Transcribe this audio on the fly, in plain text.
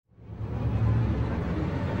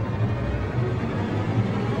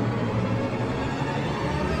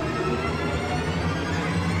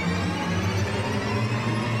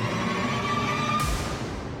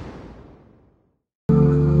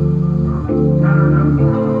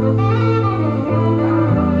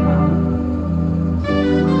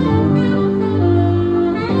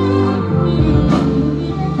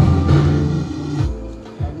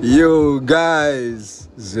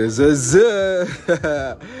It's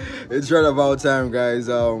right about time, guys.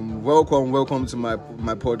 Welcome to my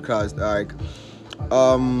podcast.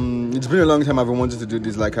 It's been a long time I've been wanting to do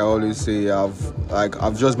this. Like I always say,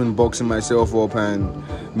 I've just been boxing myself up, and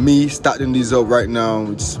me starting this up right now,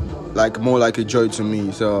 it's like more like a joy to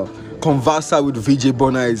me. So, Conversa with VJ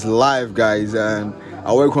Bonner is live, guys, and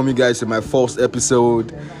I welcome you guys to my first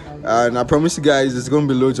episode. And I promise you guys it's gonna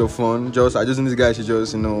be loads of fun. I just need you guys to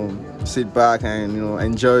just sit back and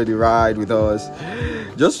enjoy the ride with us.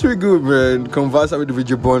 Just feel good, man. Conversa with the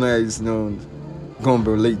VJ Bonner is gonna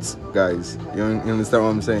be late, guys. You understand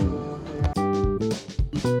what I'm saying?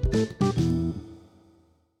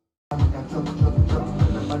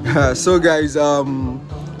 So guys, on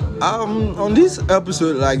this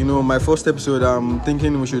episode, my first episode, I'm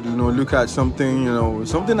thinking we should look at something,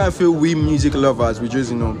 something I feel we music lovers, we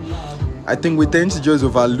just I think we tend to just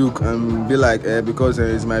overlook and be like, because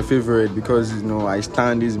it's my favorite, because I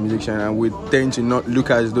stand this musician, and we tend to not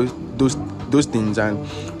look at those things, and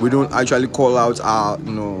we don't actually call out our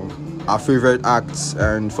favorite acts,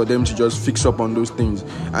 and for them to just fix up on those things.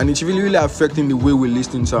 And it's really affecting the way we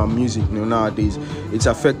listen to our music nowadays. It's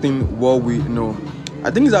affecting what we I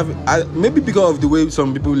think it's maybe because of the way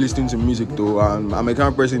some people listen to music though. I'm a kind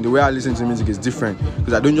of person, the way I listen to music is different,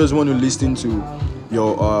 because I don't just want to listen to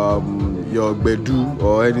your bedu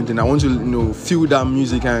or anything. I want to feel that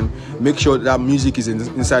music and make sure that music is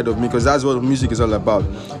inside of me, because that's what music is all about.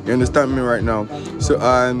 You understand me right now? So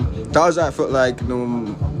that was why I felt like we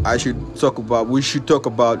should talk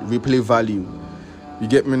about replay value. You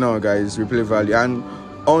get me now, guys? Replay value. And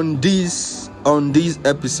on this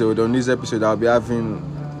episode I'll be having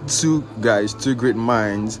two great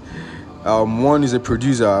minds. One is a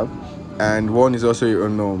producer, and one is also a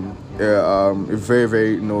very,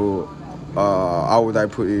 very how would I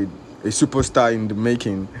put it, a superstar in the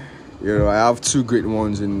making. I have two great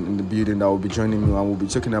ones in the building that will be joining me, and we'll be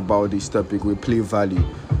talking about this topic, replay value.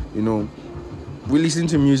 We listen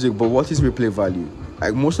to music, but what is replay value?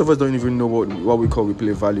 Like, most of us don't even know what we call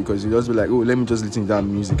replay value, because you just be like, oh, let me just listen to that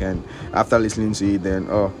music, and after listening to it, then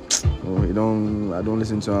I don't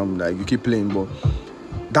listen to them. Like, you keep playing, but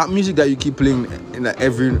that music that you keep playing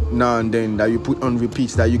every now and then, that you put on repeat,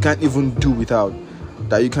 that you can't even do without,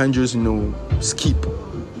 that you can't just skip.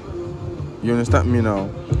 You understand me now?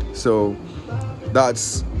 So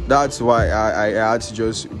that's why I had to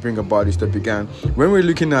just bring about this topic. And when we're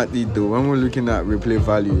looking at it though, when we're looking at replay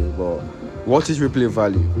value, well, what is replay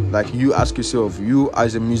value? Like, you ask yourself, you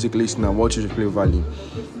as a music listener, what is replay value?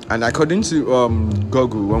 And according to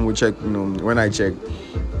Google, when I check,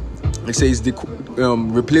 it says the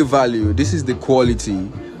replay value, this is the quality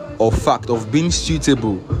or fact of being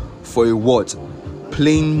suitable for a what?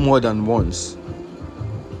 Playing more than once.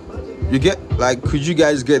 You get, could you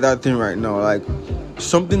guys get that thing right now? Like,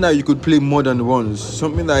 something that you could play more than once,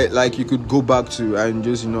 something that you could go back to and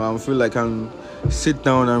just I feel like I'm sit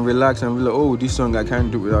down and relax and be like, oh, this song I can't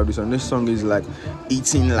do without this song. This song is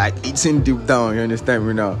eating deep down. You understand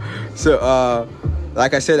me now? So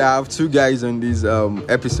like I said, I have two guys on this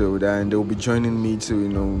episode, and they'll be joining me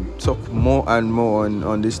to talk more and more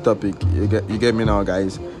on this topic. You get me now,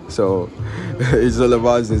 guys? So it's all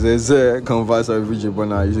about this. It's Conversa with VJ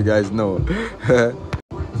Bonner, as you guys know.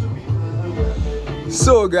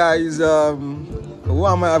 So guys, who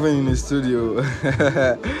am I having in the studio?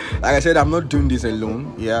 Like I said, I'm not doing this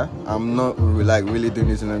alone. Yeah, I'm not really doing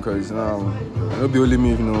this alone, because it'll be only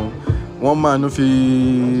me. One man, if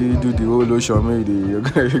he do the whole ocean, maybe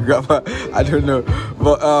the grabber, I don't know.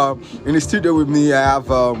 But in the studio with me, I have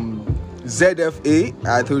ZFA.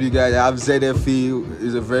 I told you guys I have ZFA.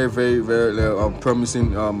 Is a very, very, very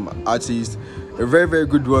promising artist. A very, very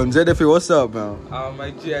good one. ZFA, what's up, man?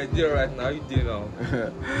 My G, I did right now. How you doing now?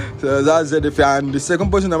 So that's ZFA. And the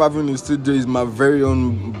second person I'm having in the studio is my very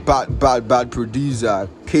own bad producer,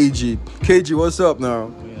 KG. KG, what's up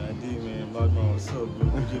now? Yeah, I did, man. Bad man, what's up, bro?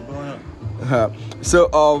 So,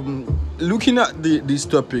 looking at this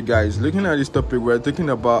topic, guys, we're talking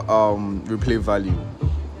about replay value.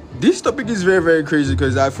 This topic is very, very crazy,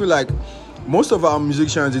 because I feel like most of our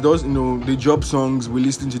musicians, they drop songs, we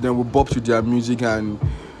listen to them, we bop to their music, and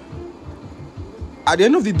at the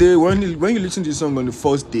end of the day, when you listen to the song on the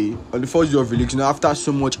first day of release, after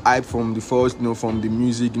so much hype from the first, from the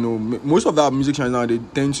music, most of our musicians now, they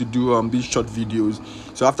tend to do these short videos.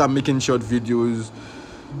 So after making short videos,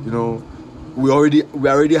 we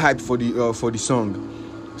already hyped for the song.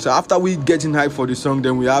 So after we getting hyped for the song,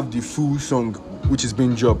 then we have the full song which is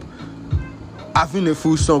being dropped. Having a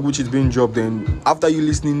full song which is being dropped, then after you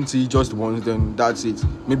listening to it just once, then that's it.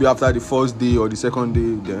 Maybe after the first day or the second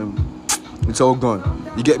day, then it's all gone.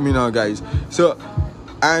 You get me now, guys? So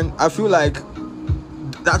And I feel like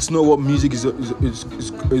that's not what music is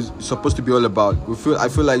supposed to be all about. I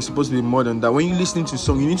feel like it's supposed to be more than that. When you listen to a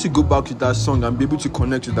song, you need to go back to that song and be able to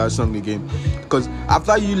connect to that song again. Because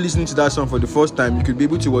after you listening to that song for the first time, you could be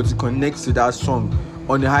able to connect to that song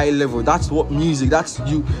on a high level. That's what music. That's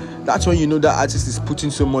when you know that artist is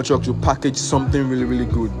putting so much work to package something really, really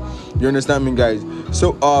good. You understand me, guys?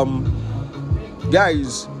 So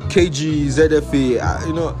guys, KG, ZFA,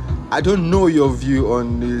 I don't know your view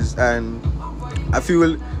on this, and I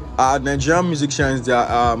feel Nigerian musicians, they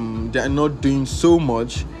are not doing so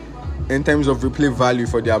much in terms of replay value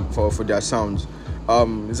for their sounds.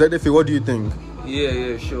 ZFA, what do you think?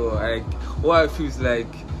 Yeah, sure. Like, what I feel is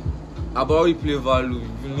like about replay value,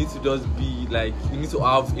 you need to just be like, you need to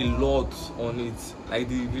have a lot on it. Like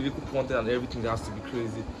the lyrical content and everything has to be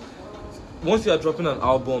crazy. Once you are dropping an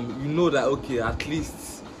album, you know that okay, at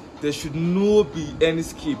least there should not be any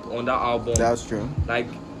skip on that album. That's true. Like,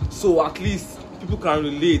 so at least people can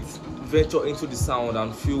relate, venture into the sound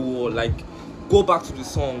and feel like go back to the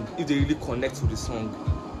song if they really connect to the song.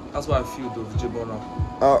 That's what I feel though, VJ Burner.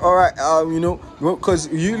 All right, because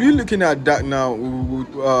you're looking at that now.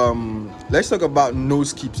 Let's talk about no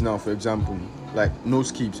skips now, for example. Like no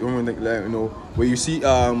skips. Where you see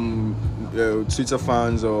Twitter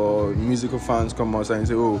fans or musical fans come outside and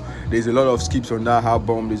say, "Oh, there's a lot of skips on that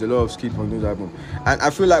album. There's a lot of skips on this album," and I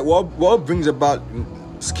feel like what brings about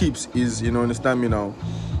skips is, understand me now,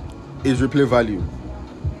 is replay value.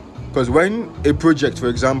 Because when a project, for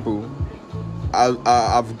example,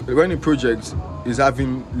 when a project is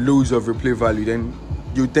having loads of replay value, then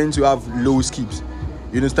you tend to have low skips.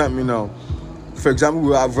 You understand me now? For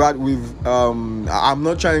example, I'm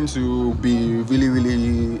not trying to be really,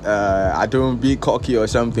 really, I don't be cocky or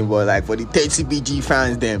something, but like for the 30BG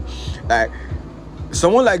fans, then, like,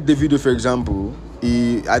 someone like Davido, for example,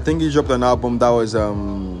 I think he dropped an album that was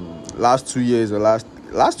last 2 years,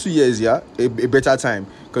 yeah, a better time.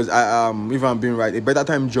 Because if I'm being right, a better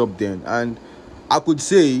time job then, and I could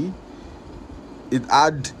say it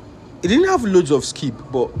didn't have loads of skip,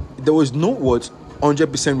 but there was no 100%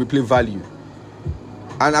 replay value.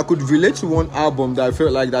 And I could relate to one album that I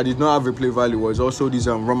felt like that did not have replay value, was also this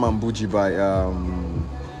Rum and Bougie by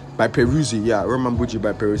Peruzzi. Yeah, Rum and Bougie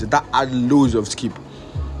by Peruzzi. That had loads of skip.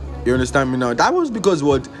 You understand me now? That was because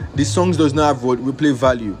the songs does not have replay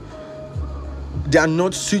value. They are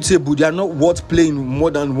not suitable. They are not worth playing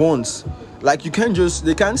more than once. Like they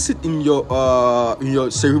can't sit in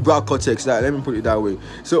your cerebral cortex. Let me put it that way.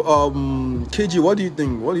 So KG, what do you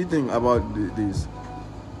think? What do you think about this?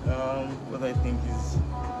 What I think is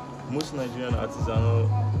most Nigerian artists are not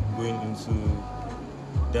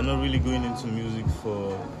they're not really going into music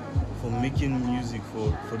for making music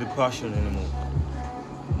for the passion anymore.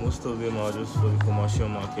 Most of them are just for the commercial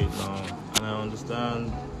market now, and I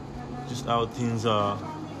understand just how things are,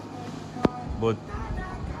 but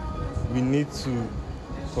we need to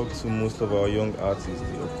talk to most of our young artists,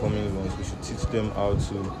 the upcoming ones. We should teach them how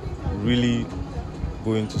to really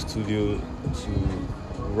go into studio to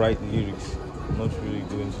write lyrics, not really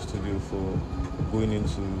go into studio for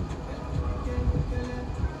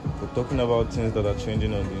talking about things that are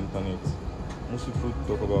trending on the internet. Most people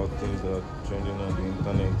talk about things that are trending on the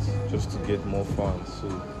internet just to get more fans. So,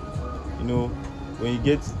 when you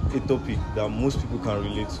get a topic that most people can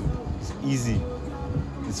relate to, it's easy.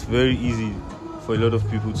 It's very easy for a lot of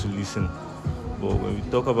people to listen. But when we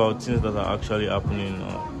talk about things that are actually happening,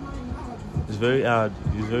 it's very hard.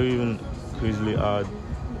 It's very even crazily hard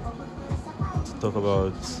to talk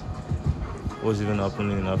about what's even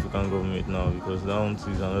happening in African government now, because that one is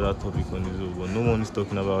another topic on this own. But no one is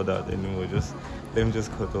talking about that anymore. Let me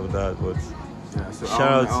just cut off that. But yeah, so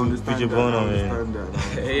shout out to VJ Burner,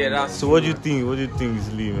 man. So what do you think? What do you think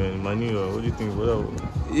is Lee, man? Manila, what do you think?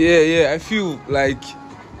 Yeah. I feel like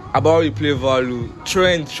about replay value,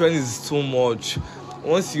 trend is too much.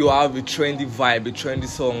 Once you have a trendy vibe, a trendy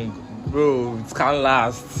song, bro, it can't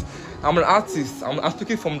last. I'm an artist. I'm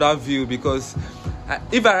speaking from that view, because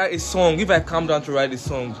if I write a song, if I come down to write a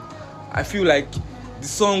song, I feel like the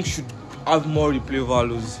song should have more replay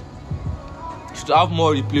values.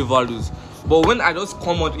 But when I just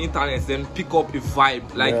come on the internet and pick up a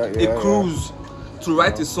vibe, like a cruise to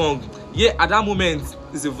write a song, at that moment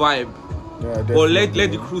it's a vibe. Yeah, but let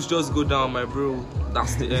the cruise just go down, my bro.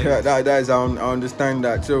 That's the end. Yeah, that is. I understand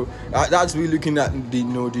that. So that's really looking at the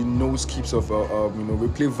no skips of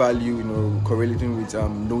replay value, correlating with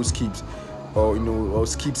no skips, or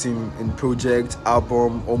skips in project,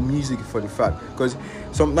 album, or music, for the fact. Because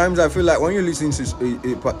sometimes I feel like when you listen to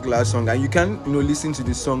a particular song and you can listen to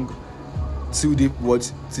the song to the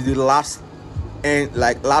last end,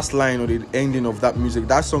 like last line or the ending of that music,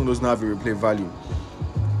 that song does not have a replay value.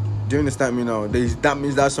 Do you understand me now? That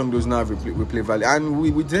means that song does not have replay value. And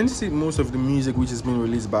we tend to see most of the music which is being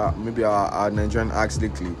released by maybe our Nigerian acts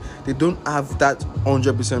lately, they don't have that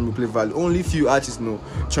 100% replay value. Only few artists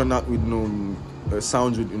churn out with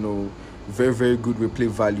sounds with very, very good replay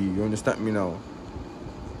value. You understand me now?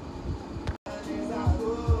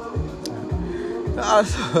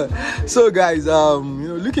 So guys,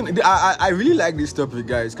 I really like this topic,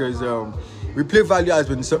 guys, because replay value has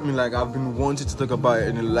been something like I've been wanting to talk about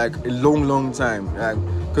in like a long time,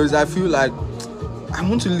 because I feel like I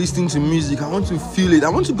want to listen to music, I want to feel it, I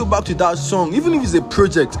want to go back to that song, even if it's a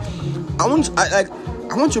project. I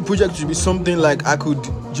want your project to be something like I could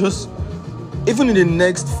just, even in the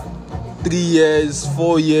next 3 years,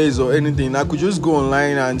 4 years or anything, I could just go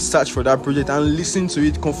online and search for that project and listen to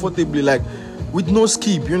it comfortably, like with no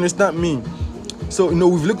skip. You understand me? So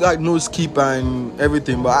we've looked at no skip and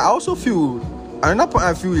everything, but I also feel another point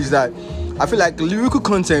I feel is that I feel like lyrical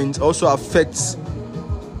content also affects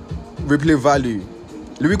replay value.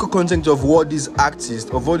 Lyrical content of what these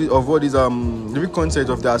artists, of what these lyrical content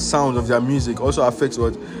of their sound, of their music also affects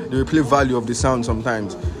what the replay value of the sound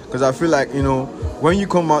sometimes. Because I feel like when you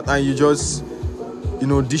come out and you just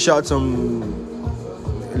dish out some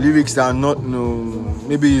lyrics that are not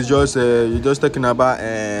maybe it's just you're just talking about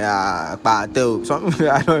something.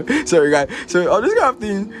 I don't. Sorry, guys. So all this kind of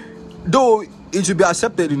thing, though it should be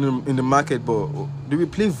accepted in the market, but the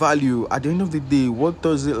replay value at the end of the day, what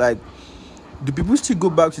does it like? Do people still go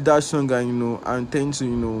back to that song and tend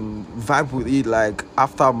to vibe with it like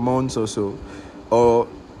after months or so, or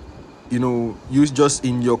you just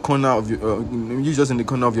in your corner of your you just in the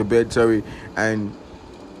corner of your bed, and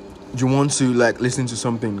you want to like listen to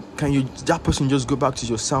something? Can that person just go back to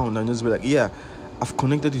your sound and just be like, yeah, I've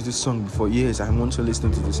connected with this song for years, I want to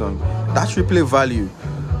listen to the song? That's replay value,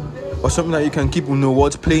 or something that you can keep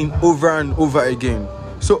what's playing over and over again.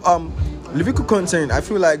 So lyrical content, I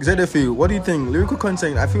feel like ZFA, what do you think? Lyrical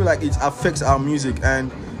content, I feel like it affects our music, and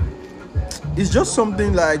it's just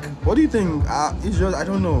something like, what do you think? It's just, I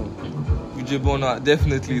don't know. Vijay Bona,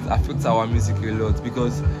 definitely it affects our music a lot,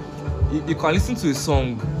 because you can listen to a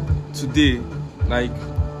song today, like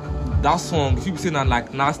that song, if you be saying that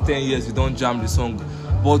like last 10 years you don't jam the song,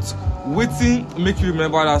 but waiting make you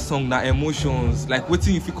remember that song, that emotions, like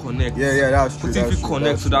waiting if you connect. Yeah, that's true. Waiting if you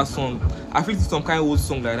connect to that song. I feel it's some kind of old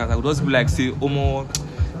song like that, I would just be like, say, Omo,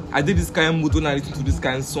 I did this kind of mood when I listen to this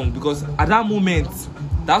kind of song, because at that moment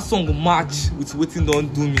that song match with waiting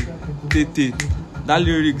don't do me. Tete, that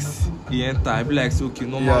lyrics he enter, I be like, say, okay,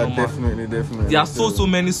 normal. Definitely. There are so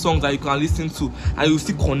many songs that you can listen to and you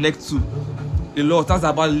still connect to a lot. That's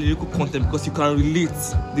about lyrical content, because you can relate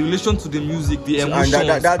the relation to the music, the emotions,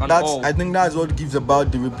 and that's all. I think that's what gives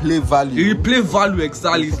about the replay value. The replay value,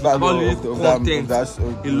 exactly. It's about lyrical content. A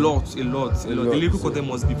lot. The lyrical content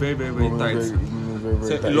must be very, very, very tight.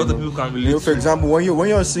 So a lot of people can relate. For example, when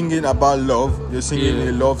you're singing about love, you're singing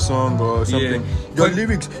a love song or something. Your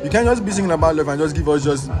lyrics, you can't just be singing about love and just give us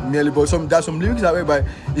just merely. But there's some lyrics that whereby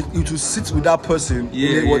it will sit with that person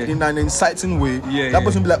in an exciting way. That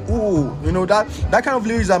person will be like, oh, that kind of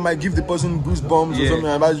lyrics that might give the person goosebumps or something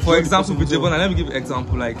like that. For example, with Jebona, let me give an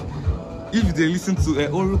example. Like, if they listen to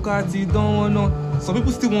Orukati, don't know, some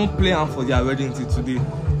people still won't play them for their wedding till today.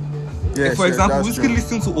 Yes, for example, we still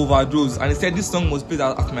listen to Overdose, and he said this song was played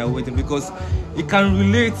at my wedding because it can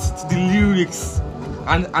relate to the lyrics,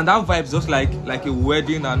 and that vibe is just like a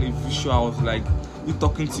wedding and a visual of like you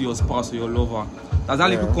talking to your spouse or your lover. That's how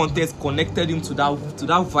lyrical content connected him to that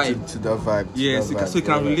vibe. To that vibe. Yes, so he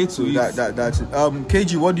can relate to it. That's it.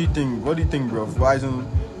 KG, what do you think? What do you think, bro? What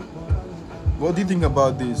do you think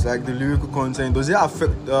about this? Like the lyrical content, does it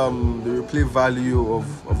affect the replay value of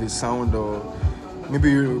the sound, or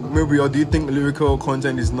maybe, or do you think lyrical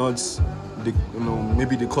content is not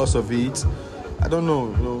maybe the cause of it? I don't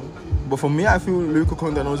know, But for me, I feel lyrical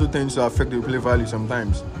content also tends to affect the replay value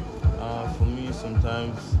sometimes. For me,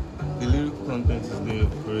 sometimes the lyrical content is there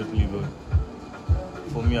correctly, but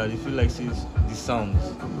for me, I feel like it's the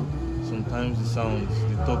sounds. Sometimes the sounds,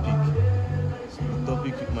 the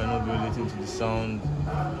topic might not be relating to the sound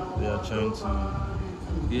they are trying to.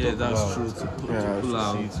 Yeah, that's true. To pull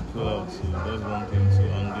out. So that's one thing too.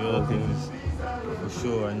 And the other thing is, for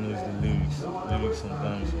sure, I know it's the lyrics. Lyrics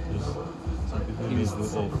sometimes, because some people just go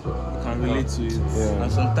off. You can relate to it. Yeah.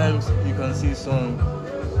 And sometimes you can see a song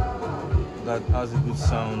that has a good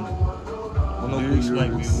sound. The lyrics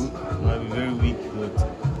might be very weak, but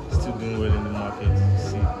still doing well in the market.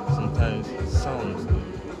 See, sometimes sounds.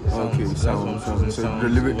 Sounds. So the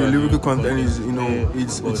lyrical content is,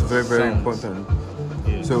 it's very, very important.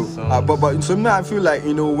 Yeah, So, sounds- but sometimes I feel like,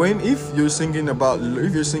 you know, if you're singing about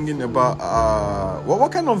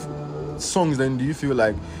what kind of songs then do you feel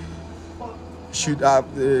like should have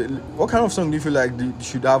what kind of song do you feel like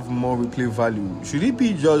should have more replay value? Should it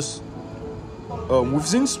be just we've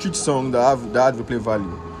seen street songs that have replay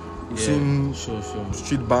value. We've seen sure.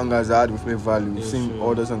 street bangers that had replay value. We've seen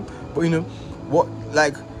sure. other songs, but you know what,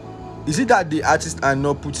 like, is it that the artists are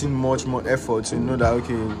not putting much more effort to know that,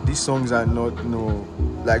 okay, these songs are not, you know,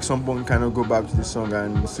 like someone cannot go back to the song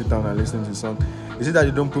and sit down and listen to the song? Is it that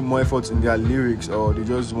they don't put more effort in their lyrics, or they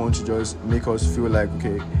just want to just make us feel like,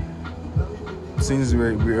 okay, since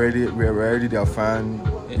we're already their fan?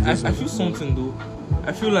 I feel something though.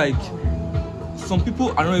 I feel like some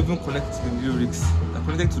people are not even connected to the lyrics, they're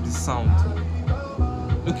connected to the sound.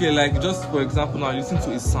 Okay, like just for example, now listen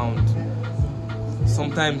to a sound.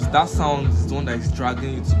 Sometimes that sound is the one that is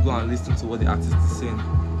dragging you to go and listen to what the artist is saying.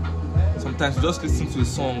 Sometimes you just listen to a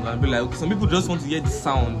song and be like, okay, some people just want to hear the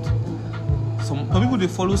sound. Some people, they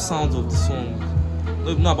follow sounds of the song,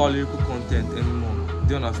 not about lyrical content anymore.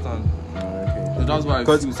 Do you understand? Okay. So that's why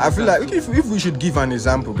Because I feel like if we should give an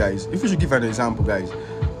example, guys,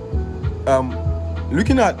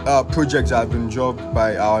 looking at projects that have been dropped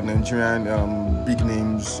by our Nigerian big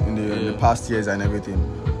names in the past years and everything,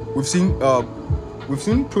 we've seen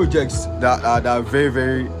projects that are very,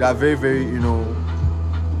 very, you know,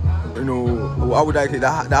 how would I say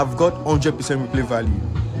that have got 100% replay value.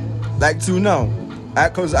 Like till now,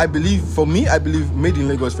 because I believe Made in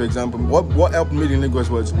Lagos, for example, what helped Made in Lagos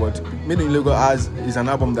was what Made in Lagos is an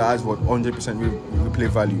album that has what 100% replay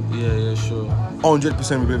value. Yeah, sure. 100%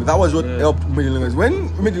 replay. That was what helped Made in Lagos. When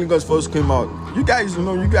Made in Lagos first came out, you guys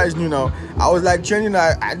knew now. I was like trending.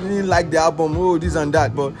 I didn't like the album, this and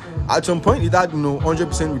that, but at some point it had 100%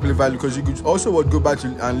 replay value, because you could also go back to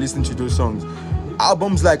and listen to those songs.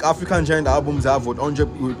 Albums like African Giant albums have what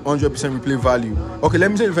 100% replay value. Okay,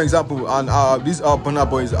 let me say for example, and this Burna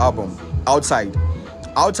Boy's album, Outside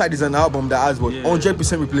is an album that has what 100%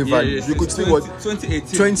 replay value. You could still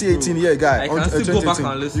 2018, yeah, guy. I can still go back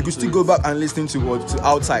and listen. You could still go back and listen to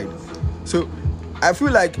Outside. So I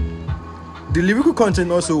feel like the lyrical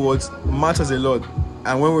content also matters a lot.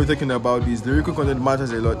 And when we're talking about this, the lyrical content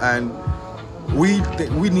matters a lot, and we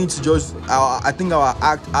need to just I think our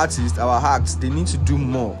acts, they need to do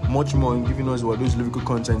much more in giving us what those lyrical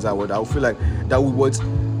contents are. What I feel like that would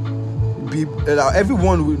be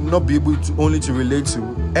everyone will not be able to only to relate to.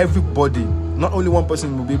 Everybody, not only one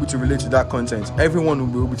person will be able to relate to that content. Everyone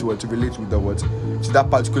will be able to relate with to that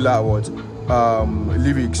particular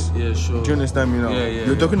lyrics. Yeah, sure. Do you understand me now? Yeah,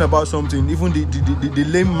 You're talking about something. Even the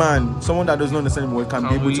lame man, someone that does not understand what can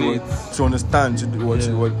be able relate. to understand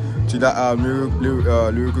to that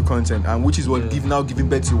lyrical content, and which is giving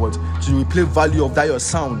birth to to replay value of that your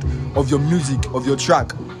sound, of your music, of your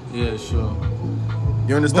track. Yeah, sure.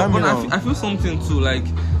 You understand me now? I feel something too. Like,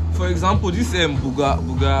 for example, this Buga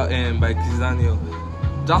by Kizz Daniel.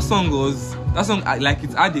 That song like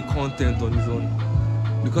it had the content on its own,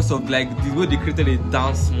 because of like the way they created a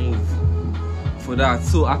dance move for that.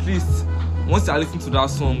 So at least once you listen to that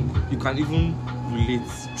song, you can even relate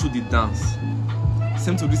through the dance.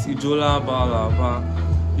 Same to this Ijola, blah blah blah.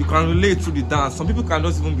 You can relate through the dance. Some people can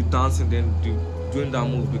just even be dancing then doing that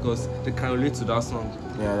move because they can relate to that song.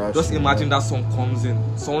 Yeah, that's just true. imagine that song comes in,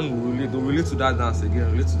 someone will relate to that dance again,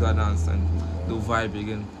 and they'll vibe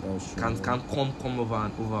again. That's true. Can come over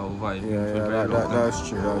and over again. Yeah, for a very long time. that's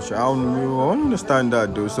true. I don't understand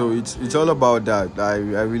that though. So it's all about that. I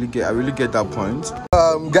really get that point.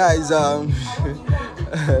 Guys,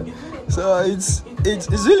 so it's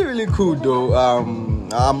really cool though.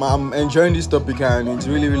 I'm enjoying this topic, and it's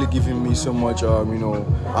really giving me so much.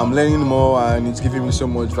 I'm learning more, and it's giving me so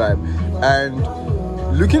much vibe. And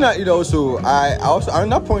looking at it also,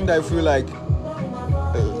 another point I feel like.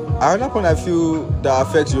 Another point I feel that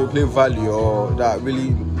affects your play value, or that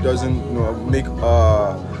really doesn't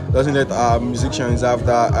doesn't let musicians have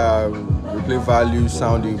that replay value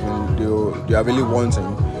sound even they are really wanting.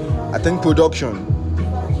 I think production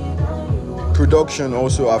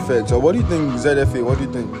also affects. Or what do you think, ZFA? What do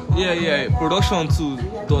you think? Yeah. Production too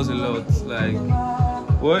does a lot. Like,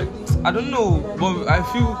 what? I don't know, but I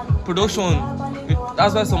feel production.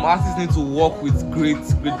 That's why some artists need to work with great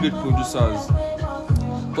producers.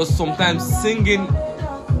 Because sometimes singing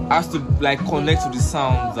has to like connect to the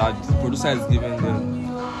sound that the producer is giving them.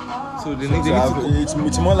 So they need to.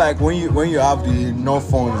 It's more like when you have the enough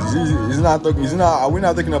funds. Are we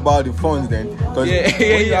not talking about the funds then?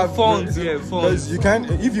 Funds. Because you can,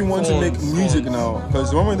 if you want to make music now.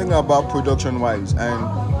 Because when we're thinking about production wise, and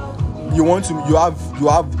you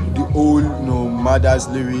have the old, mother's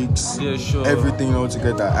lyrics, Yeah, sure. everything all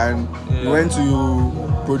together, and you went to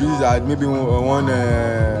produce at maybe one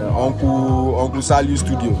Uncle Saliu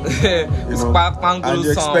studio, and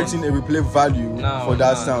you're expecting a replay value for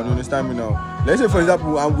that sound. You understand me now? Let's say, for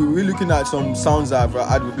example, and we're looking at some sounds that have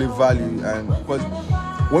had replay value, and because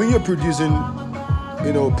when you're producing,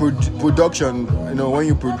 production, when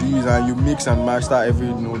you produce and you mix and master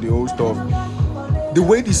the old stuff, the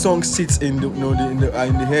way the song sits in the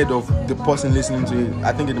head of the person listening to it,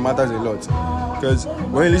 I think it matters a lot. Because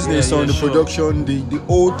when you listen to the song, the production, the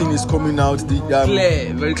whole thing is coming out,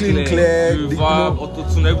 clear, very clear. Reverb,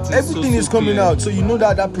 auto-tune, everything is coming clear. out. So you know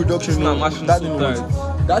that production, that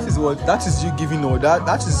is you giving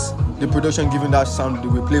that is the production giving that sound the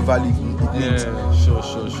replay value it needs. Yeah, sure.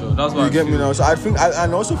 That's what you get me now. So I think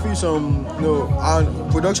and also feel some,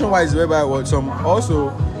 and production wise, whereby what some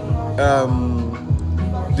also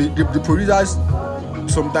the producers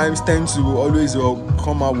sometimes tend to always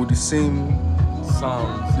come out with the same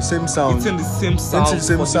sound. It's in the same sound.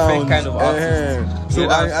 Different kind of artists. So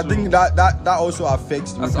I think that also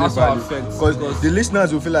affects the replay value, because the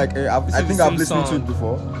listeners will feel like I think I've listened to it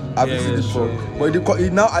before. I've listened to it before. Sure. But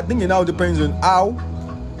I think it now depends on how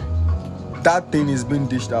that thing is being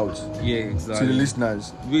dished out. Yeah, exactly. To the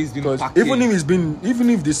listeners. Because even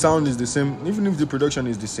if the sound is the same, even if the production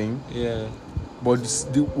is the same, but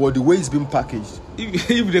the way it's been packaged.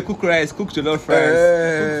 If they cook rice, cook jollof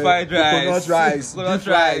rice, cook fried rice, coconut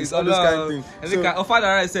rice, all those kind of things. And they can offer the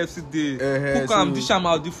rice every day. Cook and dish them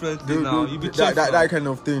out differently now. You be that kind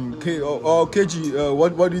of thing. KG,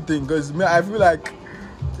 what do you think? Because I feel like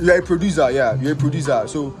you're a producer. Yeah, you're a producer.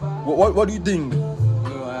 So what do you think?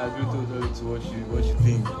 No, I agree totally to what you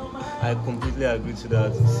think. I completely agree to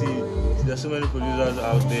that. See, there's so many producers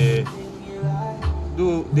out there.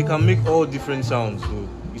 Though they can make all different sounds, though.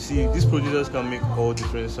 You see, these producers can make all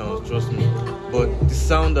different sounds, trust me. But the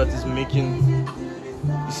sound that is making,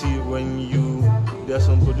 you see, there are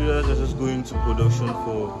some producers that just go into production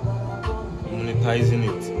for monetizing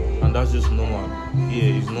it, and that's just normal.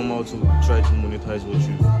 Yeah, it's normal to try to monetize what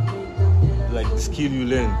you like. The skill you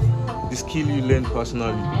learn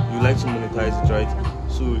personally, you like to monetize it, right?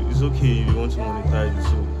 So it's okay if you want to monetize it.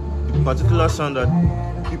 So the particular sound that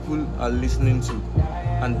people are listening to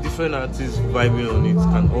and different artists vibing on it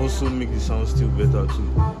can also make the sound still better too.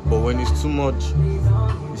 But when it's too much,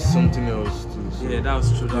 it's something else too. So. Yeah,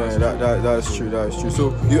 that's true. That's true.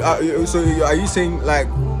 So are you saying like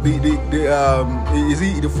is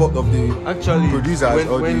it the fault of the producers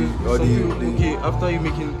okay, after you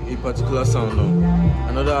making a particular sound now,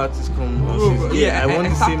 another artist come and says, I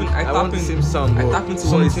want the same sound, but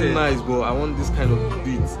something nice, but I want this kind of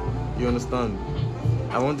beat. You understand?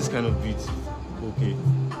 I want this kind of beat. Okay,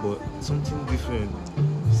 but something different.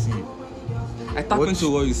 See, I tap into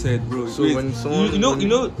what you said, bro. So when someone, you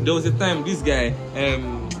know, there was a time this guy,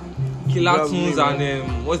 Killer Tunes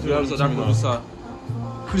and what's the name of that producer?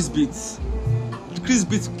 Chris Beats. Chris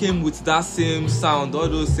Beats came with that same sound, all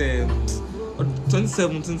those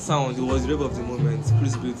 2017 sound. It was the rave of the moment,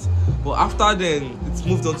 Chris Beats. But after then, it's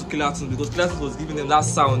moved on to Killer Tunes because Killer Tunes was giving them that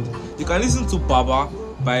sound. You can listen to Baba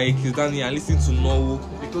by Kildani and listen to No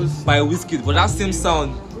by Wizkid, but that same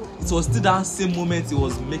sound, it was still that same moment he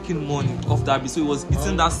was making money off that beat, so he was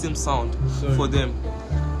eating that same sound for them.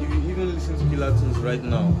 If you even listen to Killer Tunes right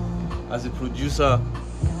now, as a producer,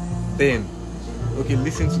 then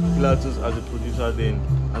listen to Killer Tunes as a producer then,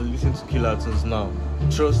 and listen to Killer Tunes now.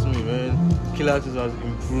 Trust me, man, Killer Tunes has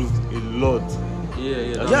improved a lot.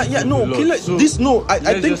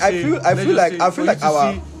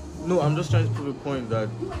 I'm just trying to prove a point that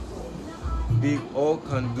they all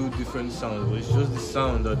can do different sounds, but it's just the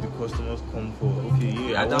sound that the customers come for.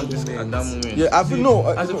 Okay, at that moment. Yeah, I feel no.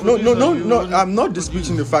 I'm not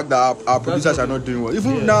disputing the fact that our producers are not doing well.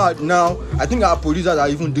 Even now, I think our producers are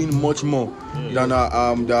even doing much more than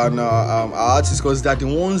our artists, because they're the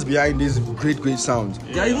ones behind these great sounds.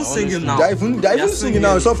 They're even singing now. They're even singing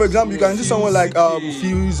now. So, for example, you can see someone like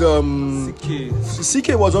Fuse.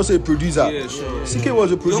 CK was also a producer. Yeah, sure. CK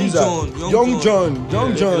was a producer.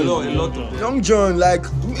 Young John, like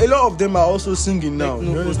a lot of them are also singing now.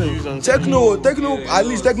 You understand? Techno, at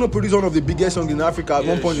least Techno produced one of the biggest songs in Africa at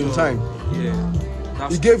one point in time. Yeah.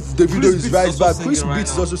 He gave Davido his rise back. Chris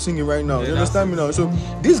Beats is also singing right now. You understand me now? So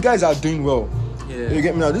these guys are doing well. Yeah. You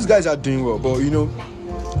get me now? These guys are doing well, but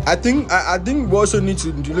I think we also need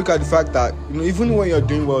to look at the fact that even when you're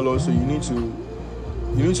doing well, also you need to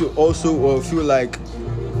also feel like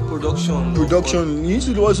production. You need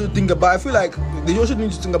to also think about. I feel like they also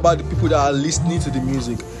need to think about the people that are listening to the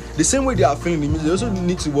music. the same way they are feeling the music, they also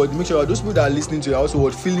need to make sure that those people that are listening to it are also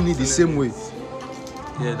feeling it the same way.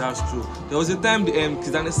 Yeah, that's true. There was a time the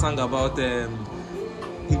Kizz Daniel sang about in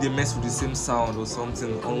they mess with the same sound or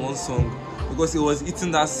something on one song because he was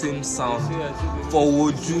eating that same sound for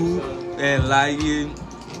Woju and lying.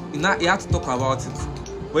 He had to talk about it.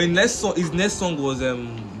 But his next song was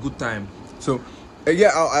Good Time. So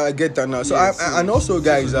yeah, I get that now. So Yeah, and also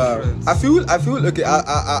guys, I feel okay.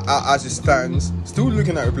 As it stands, still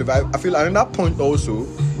looking at replay. I feel another point also,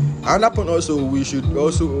 we should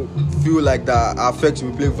also feel like that affects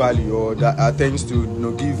replay value or that tends to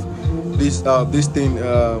give this thing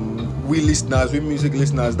we music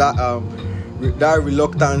listeners that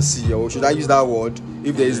reluctancy, or should I use that word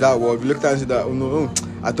if there is that word, reluctancy that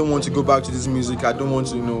I don't want to go back to this music, I don't want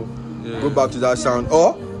to go back to that sound,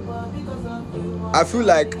 or I feel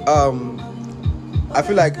like I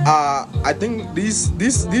think this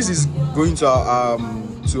is going to our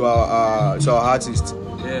artists.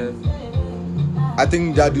 Yeah. I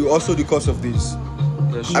think that also the cause of this.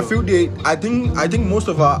 Yeah, sure. I think most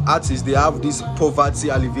of our artists, they have this poverty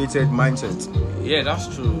alleviated mindset. Yeah, that's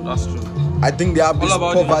true. I think they have this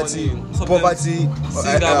poverty.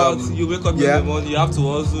 Sing about you wake up in the morning, you have to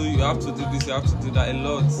hustle, you have to do this, you have to do that a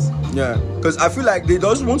lot. Yeah, because I feel like they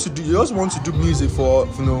just want to do music for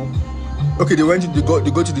Okay, they go to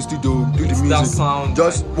the studio, do the music. That sound,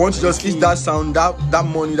 want to eat that sound, that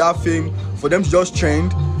money, that fame, for them to just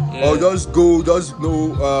trend, or just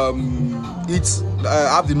eat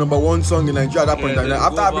have the number one song in Nigeria at that point. And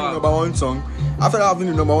after having the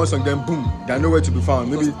number one song, then boom, they're nowhere to be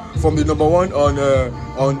found. Maybe from the number one on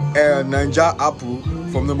Nigeria Apple,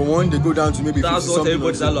 from number one they go down to maybe 50 something. That's what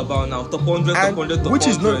everybody's all about now. Top 100, top 100, top which 100.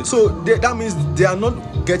 Is not so. That means they are not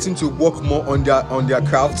getting to work more on their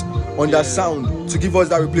craft, on their sound, to give us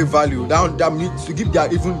that replay value. To give their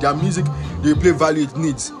music the replay value it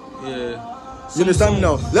needs. Yeah. You understand me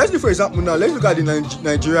now? Let's look at the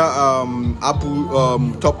Nigeria Apple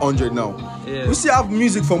top 100 now. Yeah. We still have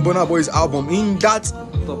music from Burna Boy's album in that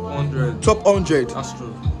top 100. That's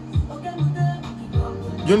true.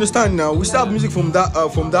 You understand now? We still have music from that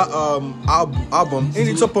album in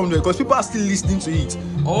the top 100 because people are still listening to it.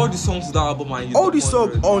 All the songs on that album are in the All the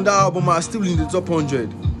songs on that album are still in the top 100.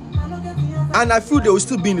 And I feel they will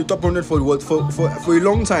still be in the top 100 for a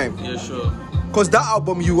long time. Yeah, sure. Because that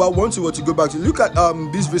album you want to go back to. Look at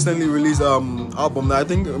this recently released album. I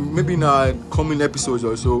think maybe in our coming episodes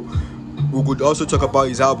or so, we could also talk about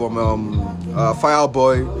his album,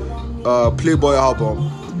 Fireboy, Playboy album.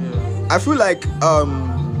 Yeah. I feel like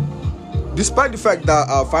despite the fact that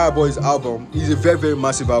Fireboy's album is a very, very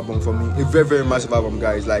massive album for me, a very, very massive album,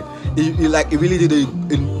 guys. Like he really did a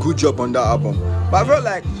good job on that album. But I felt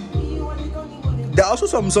like there are also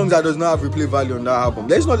some songs that does not have replay value on that album.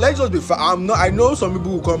 Let's just be fair. I know some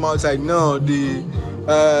people who come outside now. What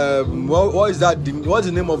is that? What's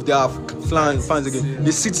the name of their fans again?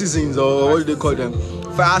 The Citizens, or what do they call them?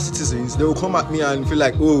 Fire Citizens. They will come at me and feel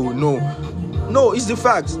like, oh no, it's the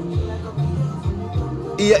fact.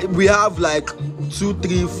 We have like 2,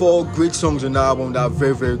 3, 4 great songs on the album that are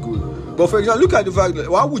very, very good. But for example, look at the fact that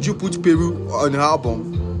why would you put Peru on the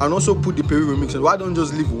album and also put the Peru remix? And why don't you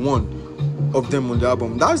just leave one of them on the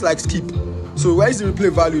album? That's like skip. So where is the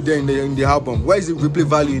replay value there in the album? Where is the replay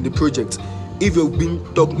value in the project? If you've been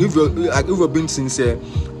sincere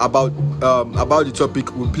about the topic,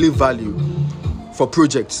 replay value for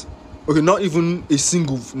projects. Okay, not even a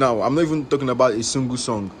single. Now I'm not even talking about a single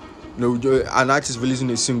song. An artist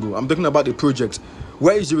releasing a single. I'm talking about the project.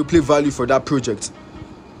 Where is the replay value for that project?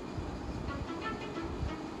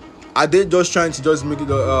 Are they just trying to just make it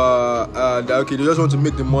okay, they just want to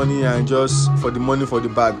make the money and just for the money for the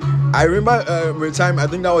bag? I remember one time, I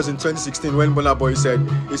think that was in 2016, when Burna Boy said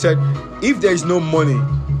if there is no money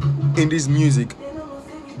in this music,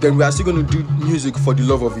 then we are still going to do music for the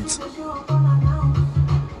love of it.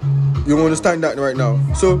 You understand that right now?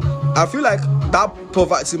 So I feel like that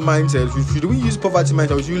poverty mindset, should we use poverty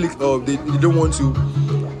mindset? They don't want to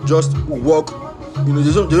just work. They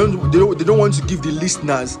don't want to give the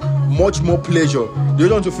listeners much more pleasure. They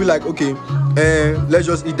don't want to feel like, okay, let's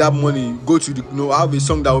just eat that money, go to the have a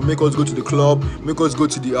song that will make us go to the club, make us go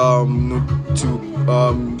to the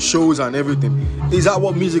shows and everything. Is that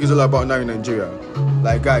what music is all about now in Nigeria?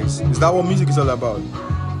 Like, guys, is that what music is all about?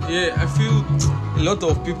 Yeah, I feel a lot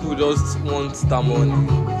of people just want that money.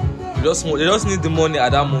 They just need the money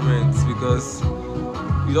at that moment, because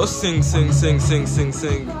you just sing,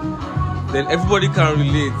 then everybody can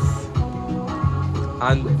relate,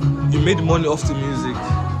 and you made money off the music,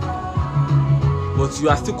 but you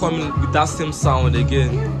are still coming with that same sound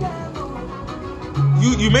again.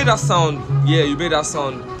 you made that sound. Yeah, you made that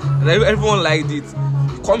sound, and everyone liked it.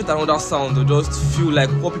 You come with another sound, or just feel like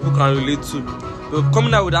what people can relate to. But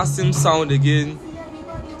coming out with that same sound again,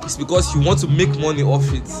 it's because you want to make money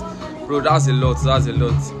off it, bro. That's a lot. That's a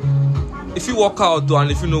lot. If you work out though, and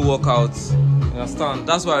if you no work out, you understand?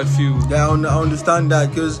 That's what I feel. Yeah, I understand that,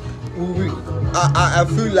 because I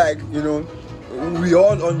feel like, you know, we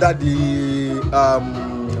all under the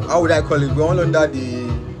how would I call it? We're all under the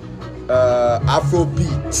Afro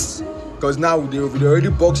beats, because now they're already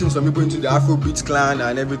boxing some people into the Afro beats clan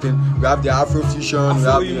and everything. We have the Afro fusion, we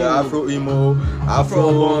have the Afro emo,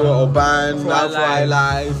 Afro urban, Afro high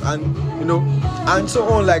life, and you know, and so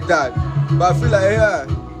on like that. But I feel like, yeah,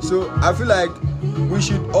 so I feel like we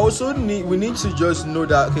should also need to just know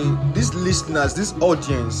that, okay, these listeners, this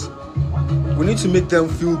audience, we need to make them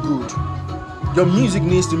feel good. Your music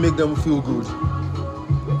needs to make them feel good,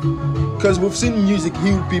 because we've seen music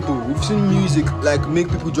heal people. We've seen music like make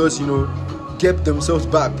people just, you know, get themselves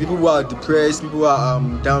back. People who are depressed, people who are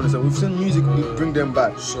down and stuff. We've seen music bring them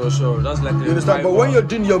back. Sure. That's like, you understand. But when you're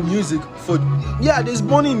doing your music for, yeah, there's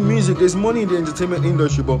money in music, there's money in the entertainment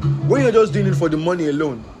industry. But when you're just doing it for the money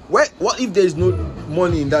alone, what if there's no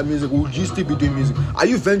money in that music? Would you still be doing music? Are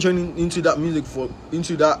you venturing into that music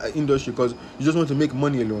into that industry because you just want to make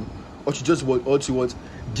money alone, or to just what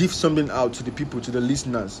give something out to the people, to the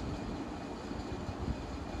listeners?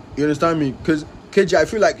 You understand me? Because KJ, I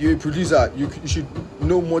feel like you're a producer. You should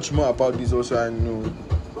know much more about this also. I know.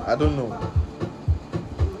 I don't know.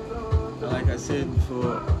 Like I said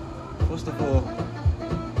before, first of all,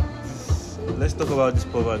 let's talk about these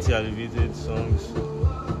poverty alleviated songs.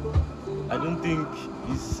 I don't think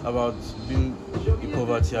it's about being a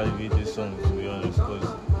poverty alleviated song, to be honest, because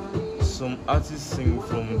some artists sing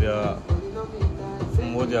from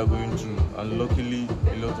what they are going through, and luckily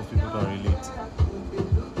a lot of people can relate.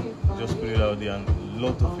 Just put it out there, and a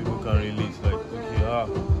lot of people can relate. Like,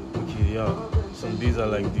 okay, yeah, some days are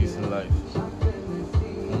like this in life.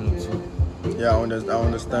 Yeah, I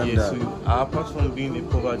understand that. So apart from being a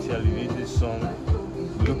poverty alleviated song,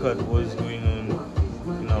 look at what's going on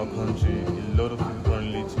in our country. A lot of people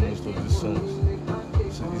can relate to most of these songs.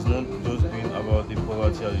 So it's not just being about the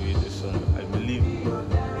poverty alleviated song. I believe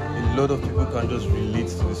a lot of people can just relate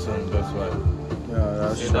to the song. That's why. Yeah,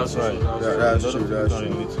 that's true. That's right. That's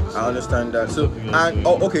true. I understand that. So, and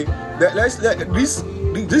okay, let's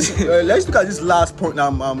look at this last point.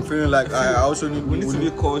 I'm feeling like I also need. We need to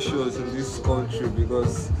be cautious in this country,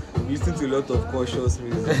 because we listen to a lot of cautious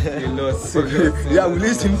music. A lot. Okay. Yeah, we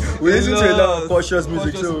listen to a lot of cautious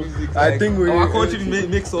music. So I think our country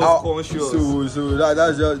makes us conscious. So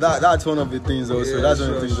that's one of the things also. Yeah, that's one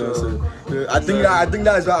of the things also. I think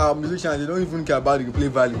that's why our musicians, they don't even care about the play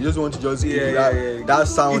value. They just want to just give you that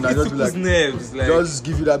sound and just be like, nerves, just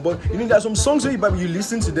give you that. But you know, there's some songs where you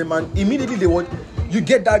listen to them and immediately you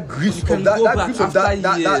get that grip of that grip of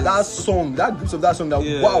that song, that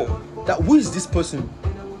wow, that who is this person?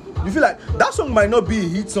 You feel like that song might not be a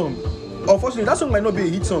hit song. Unfortunately, that song might not be a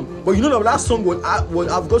hit song, but you know that song would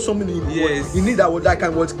have got something in it that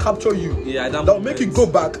can capture you. Yeah, that will make you go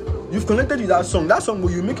back. You've connected with that song. That song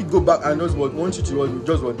will you make it go back and just want you to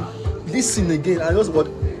just listen again and just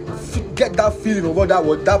get that feeling of what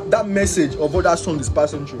that message of what that song is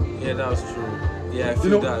passing through. Yeah, that's true. Yeah, I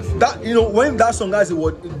feel that. You know, when that song has a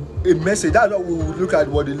message, that's what we will look at,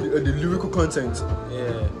 the lyrical content.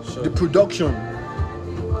 Yeah, sure. The production.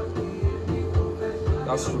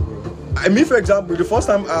 That's true, bro. I mean, for example, the first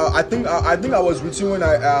time I think I was with you when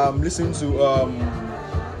I listened to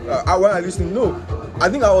I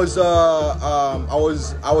think I was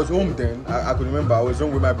home then. I could remember I was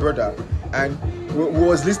home with my brother, and we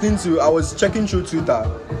was listening to. I was checking through Twitter,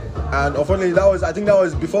 and unfortunately I think that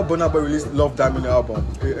was before Burna Boy released Love Diamond album.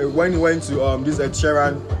 When he went to this Ed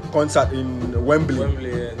Sheeran concert in Wembley,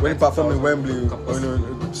 when he performed in Wembley.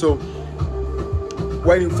 So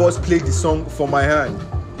when he first played the song For My Hand.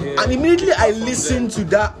 Yeah, and immediately I listened to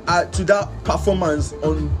that performance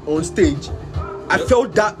on stage. I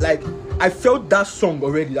felt that song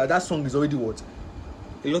already. That song is already what?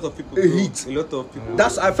 A lot of people. A hit. A lot of people.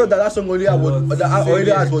 I felt that song already has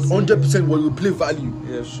 100% what will play value.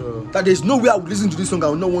 Yeah, sure. That there's no way I would listen to this song. I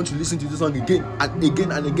would not want to listen to this song again and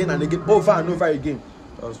again and again and again, over and over again.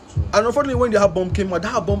 That's true. And unfortunately, when the album came out,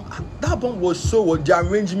 that album was so the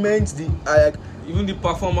arrangements, even the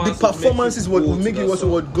performance. The performances would make you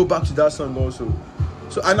also go back to that song also.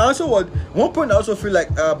 So and also one point I also feel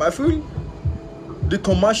like I feel the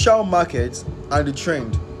commercial market and the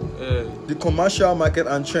trend. The commercial market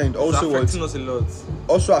and trend also affecting us a lot.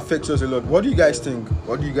 Also affects us a lot. What do you guys think?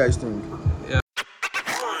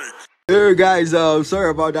 Hey guys, sorry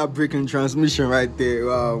about that breaking transmission right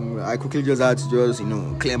there. I quickly just had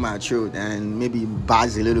to clear my throat and maybe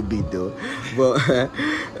buzz a little bit though. But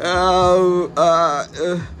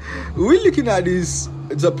we're looking at this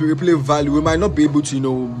the replay value. We might not be able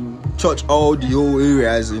to touch all the whole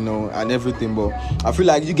areas and everything, but I feel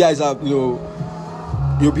like you guys have you're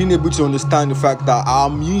being able to understand the fact that our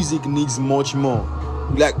music needs much more.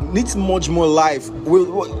 Needs much more life.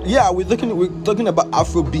 We're talking about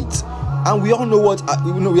Afrobeat, and we all know what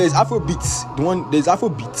there's Afrobeat. There's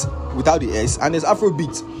Afrobeat without the S, and there's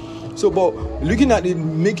Afrobeat. So, but looking at it,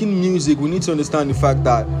 making music, we need to understand the fact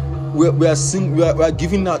that we are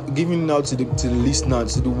giving out to the listener,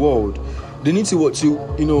 to the world. They need to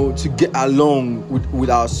get along with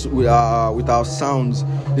our sounds.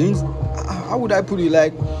 They need, how would I put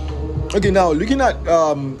it? Okay, now looking at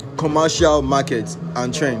commercial markets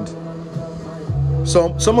and trend.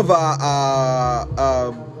 Some of our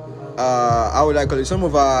how would I call it? Some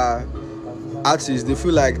of our artists, they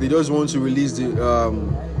feel like they just want to release the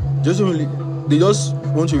they just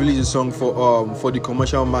want to release a song for the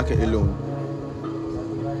commercial market alone.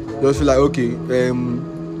 They just feel like, okay,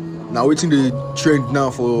 now waiting the trend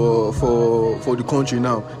now for the country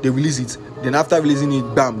now. They release it. Then after releasing it,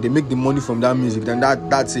 bam, they make the money from that music. Then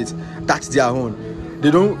that's it. That's their own. They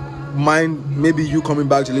don't mind maybe you coming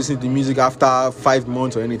back to listen to the music after 5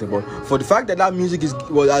 months or anything. But for the fact that music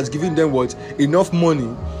has given them enough money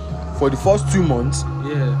for the first 2 months.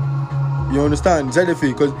 Yeah. You understand?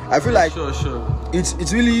 Exactly. Because I feel like sure.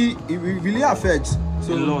 it really affects.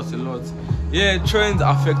 So, a lot. Yeah, trends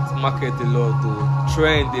affect market a lot though.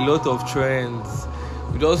 A lot of trends.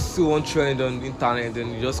 You just see one trend on the internet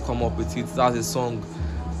and you just come up with it. That's a song.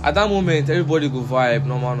 At that moment, everybody go vibe,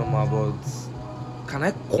 normal. But can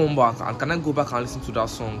I come back and can I go back and listen to that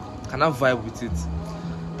song? Can I vibe with it?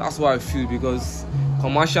 That's what I feel, because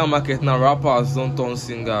commercial market now, rappers don't turn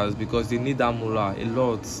singers because they need that moolah a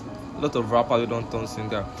lot. A lot of rappers don't turn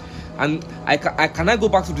singer. And I can I go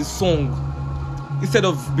back to the song. Instead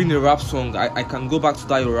of being a rap song, I can go back to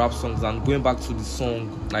that your rap songs and going back to the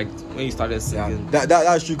song like when you started singing. Yeah,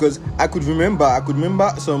 that's true, because I could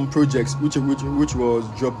remember some projects which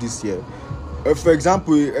was dropped this year. For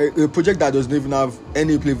example, a project that doesn't even have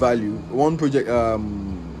any play value. One project,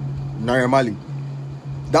 Naira Marley.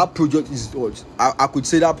 That project is what I could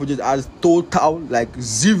say that project has total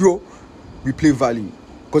zero replay value,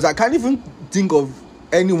 because I can't even think of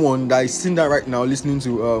anyone that is sitting there right now listening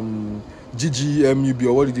to GGMUB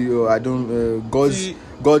or what did you I don't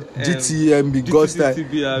GTMB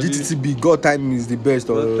God time is the best,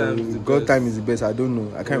 or God time is the best. I don't know.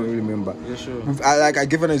 I can't really remember. Yeah, sure. I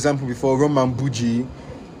gave an example before, Roman Buji.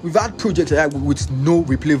 We've had projects with no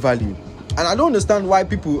replay value, and I don't understand why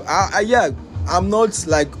people I'm not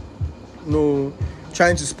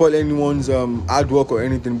trying to spoil anyone's hard work or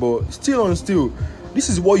anything, but still this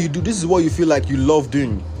is what you do, this is what you feel like you love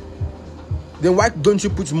doing. Then why don't you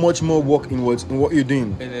put much more work in what you're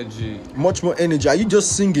doing? Energy. Much more energy. Are you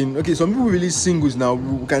just singing? Okay, some people release singles now.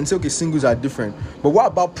 We can say, okay, singles are different. But what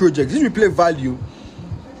about projects? This replay value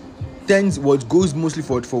goes mostly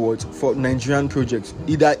for Nigerian projects,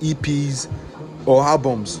 either EPs or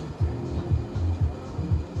albums.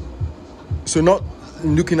 So not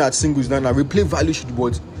looking at singles now. Replay value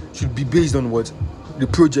should be based on the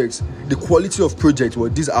projects, the quality of projects.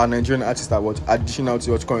 These are Nigerian artists are additional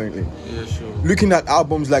to what's currently. Yeah, sure. Looking at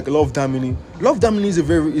albums like Love Damini. Love Damini is a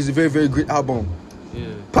very very great album. Yeah.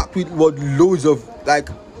 Packed with loads of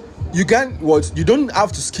you don't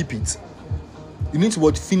have to skip it. You need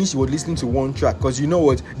to finish listening to one track, because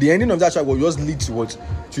the ending of that track will just lead to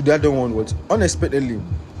the other one unexpectedly.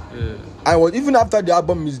 Yeah. And even after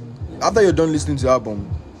after you're done listening to the album,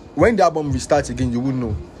 when the album restarts again, you will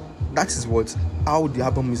know. That is how the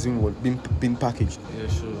album is being packaged. Yeah,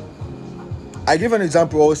 sure. I gave an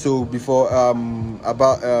example also before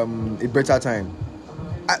about A Better Time.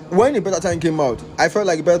 When A Better Time came out, I felt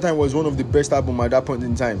like A Better Time was one of the best albums at that point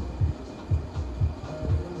in time.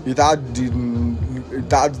 It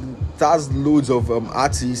has loads of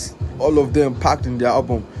artists, all of them packed in their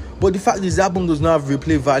album. But the fact is, the album does not have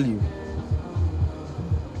replay value.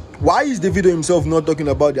 Why is Davido himself not talking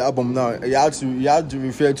about the album now? He had to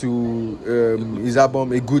refer to his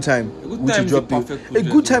album A Good Time, which he dropped. A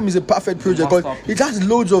Good Time is a perfect project, because it has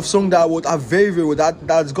loads of songs that are very very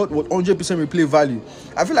that's got 100% replay value.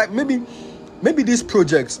 I feel like maybe these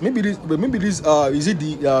projects, maybe this is it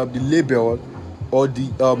the label or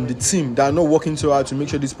the team that are not working so hard to make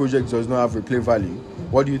sure this project does not have replay value.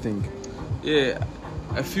 What do you think? Yeah,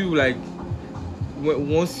 I feel like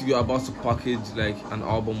once you're about to package an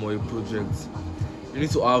album or a project, you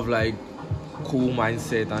need to have cool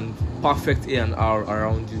mindset and perfect A&R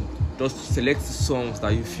around you. Just select songs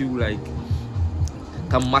that you feel like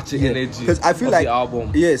can match the energy because I feel of like the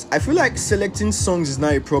album. Yes, I feel like selecting songs is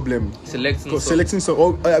not a problem. Selecting songs,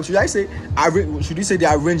 or should I say, should you say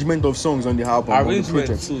the arrangement of songs on the album?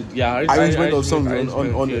 Arrangement too, yeah. Arrangement of songs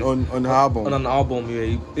on the album. On an album,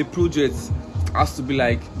 yeah. A project has to be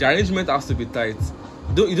like, the arrangement has to be tight.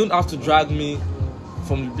 You don't have to drag me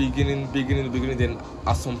from the beginning. Then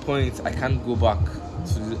at some point I can't go back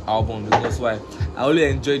to the album. That's why I only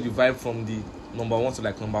enjoy the vibe from the number 1 to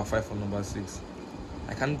like number 5 or number 6.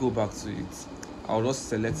 I can't go back to it. I'll just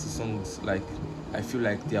select the songs like I feel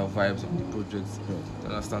like they are vibes of the project. You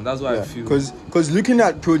understand? That's why I feel. Because looking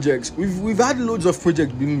at projects, we've had loads of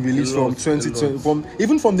projects being released from 2020,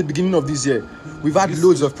 even from the beginning of this year. We've had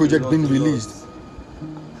loads of projects being released.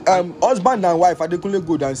 Husband and wife, Adekunle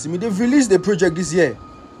Gold and Simi, they've released a project this year.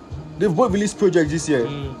 They've both released projects this year.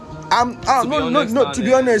 To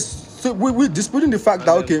be honest. So we disputing the fact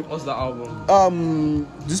that what's the album?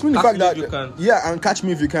 Disputing the fact that and Catch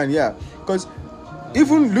Me If You Can, because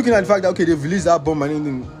even looking at the fact that they've released the album and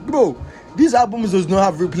anything, bro, these albums does not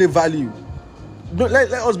have replay value.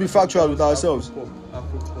 Let us be factual with ourselves.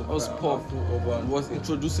 Pop was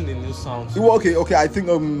introducing a new sound. Okay. I think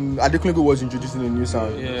Adekunle Gold was introducing a new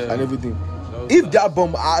sound and everything. If the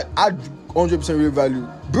album had 100% real value,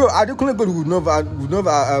 bro, Adekunle Gold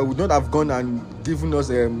would not have gone and given us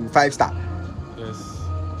 5-star. Yes.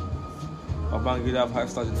 Babangida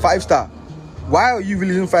 5-star. 5-star. Why are you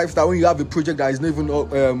releasing 5-star when you have a project that is not even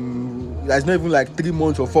like 3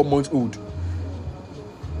 months or 4 months old?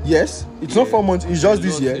 Yes, it's not 4 months. It's just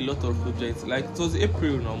this year. A lot of projects, like it was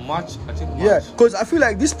April now, March. I think March. Yeah, because I feel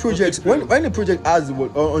like these projects, when a project has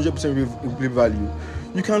 100% real value,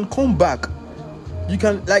 you can come back. You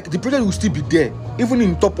can, like, the project will still be there, even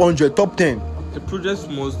in top 100, top 10. The project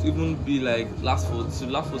must even be like last for 6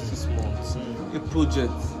 months. A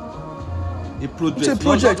project. It's a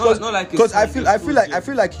project, because I feel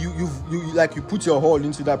like you put your all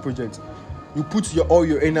into that project. You put all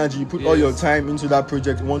your energy, you put all your time into that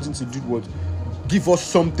project, wanting to do what? Give us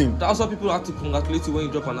something. That's why people have to congratulate you when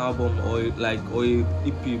you drop an album or a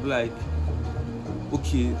EP. Be like,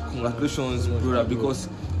 okay, congratulations, brother, because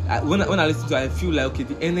when I listen to it, I feel like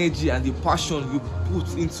the energy and the passion you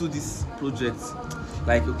put into this project,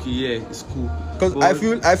 like it's cool. Because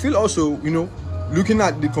I feel also, looking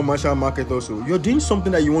at the commercial market also, you're doing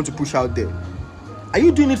something that you want to push out there. Are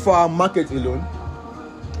you doing it for our market alone?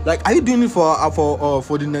 Like, are you doing it for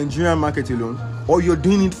the Nigerian market alone, or you're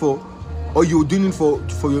doing it for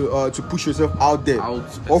to push yourself out there,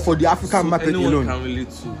 or for the African market alone? Can relate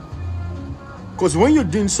to. Because when you're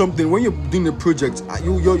doing something, when you're doing a project,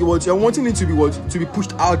 you're wanting it to be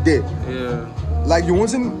pushed out there. Yeah. Like, you're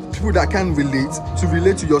wanting people that can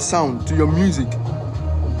relate to your sound, to your music.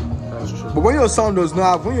 That's true. But when your sound does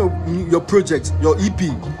not have, when your project, your EP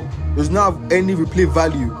does not have any replay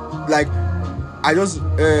value, like, I just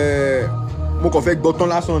Mock of Egg button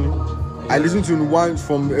last one. I listened to one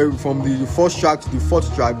from the first track to the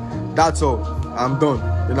fourth track. That's all. I'm done.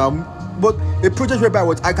 But a project whereby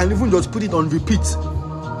I can even just put it on repeat.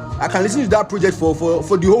 I can listen to that project for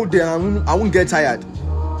the whole day and I won't get tired.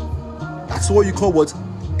 That's what you call a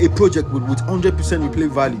project with 100% replay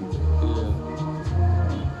value. Yeah.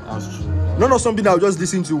 That's true. Not something I'll just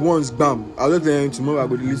listen to once, bam. I'll just then tomorrow I'll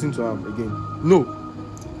go to listen to them again. No.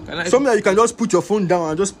 Something that you can just put your phone down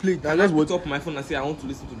and just play. And just pick up my phone and say I want to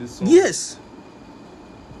listen to this song. Yes.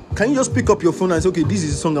 Can you just pick up your phone and say, okay, this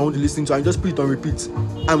is a song I want to listen to, and just put it on repeat,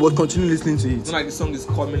 and we'll continue listening to it. It's not like the song is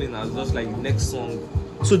coming in as just like the next song.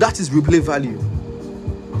 So that is replay value.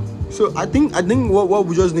 So I think what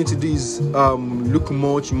we just need to do is look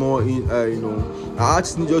much more in our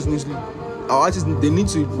artists they need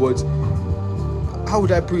to how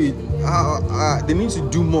would I put it? They need to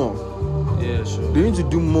do more. Yeah, sure. They need to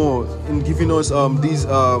do more in giving us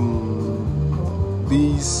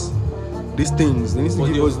these things. They need to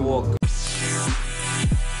give us work.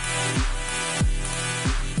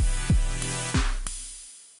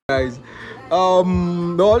 Guys,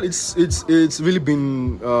 well, it's really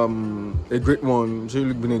been a great one. It's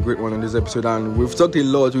really been a great one on this episode, and we've talked a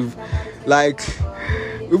lot. We've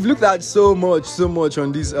looked at so much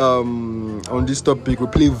on this topic. We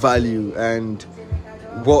play value and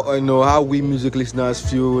how we music listeners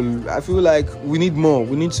feel. I feel like we need more.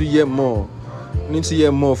 We need to hear more. We need to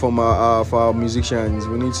hear more from our musicians.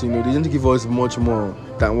 We need to they need to give us much more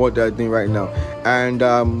than what they're doing right now. And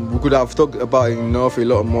we could have talked about it a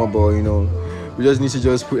lot more, but we just need to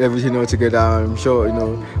just put everything all together. I'm sure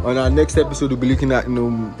on our next episode we'll be looking at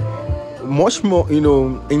much more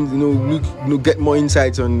get more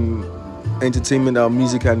insights on entertainment,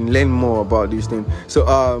 music, and learn more about these things. So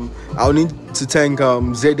I'll need to thank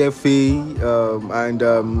ZFA and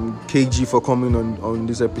KG for coming on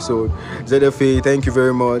this episode. ZFA, thank you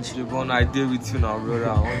very much. I did with you now, brother.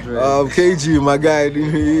 KG, my guy,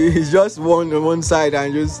 he's just one side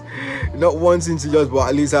and just not wanting to just. But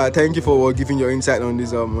at least thank you for giving your insight on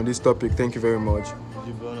this topic. Thank you very much.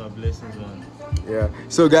 Blessings, man. Yeah.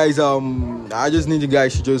 So guys, I just need you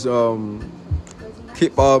guys to just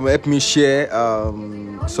keep help me share,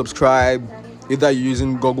 subscribe. Either you're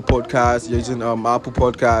using Google Podcast, you're using Apple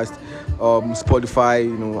Podcast,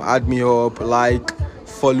 Spotify. Add me up, like,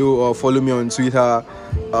 follow me on Twitter.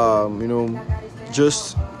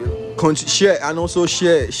 Just share and also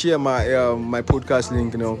share my podcast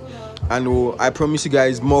link. And I promise you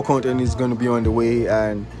guys more content is gonna be on the way,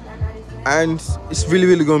 and it's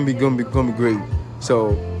really gonna be great.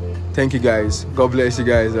 So thank you guys. God bless you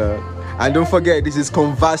guys. And don't forget, this is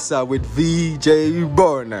Conversa with VJ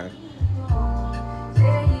Borna.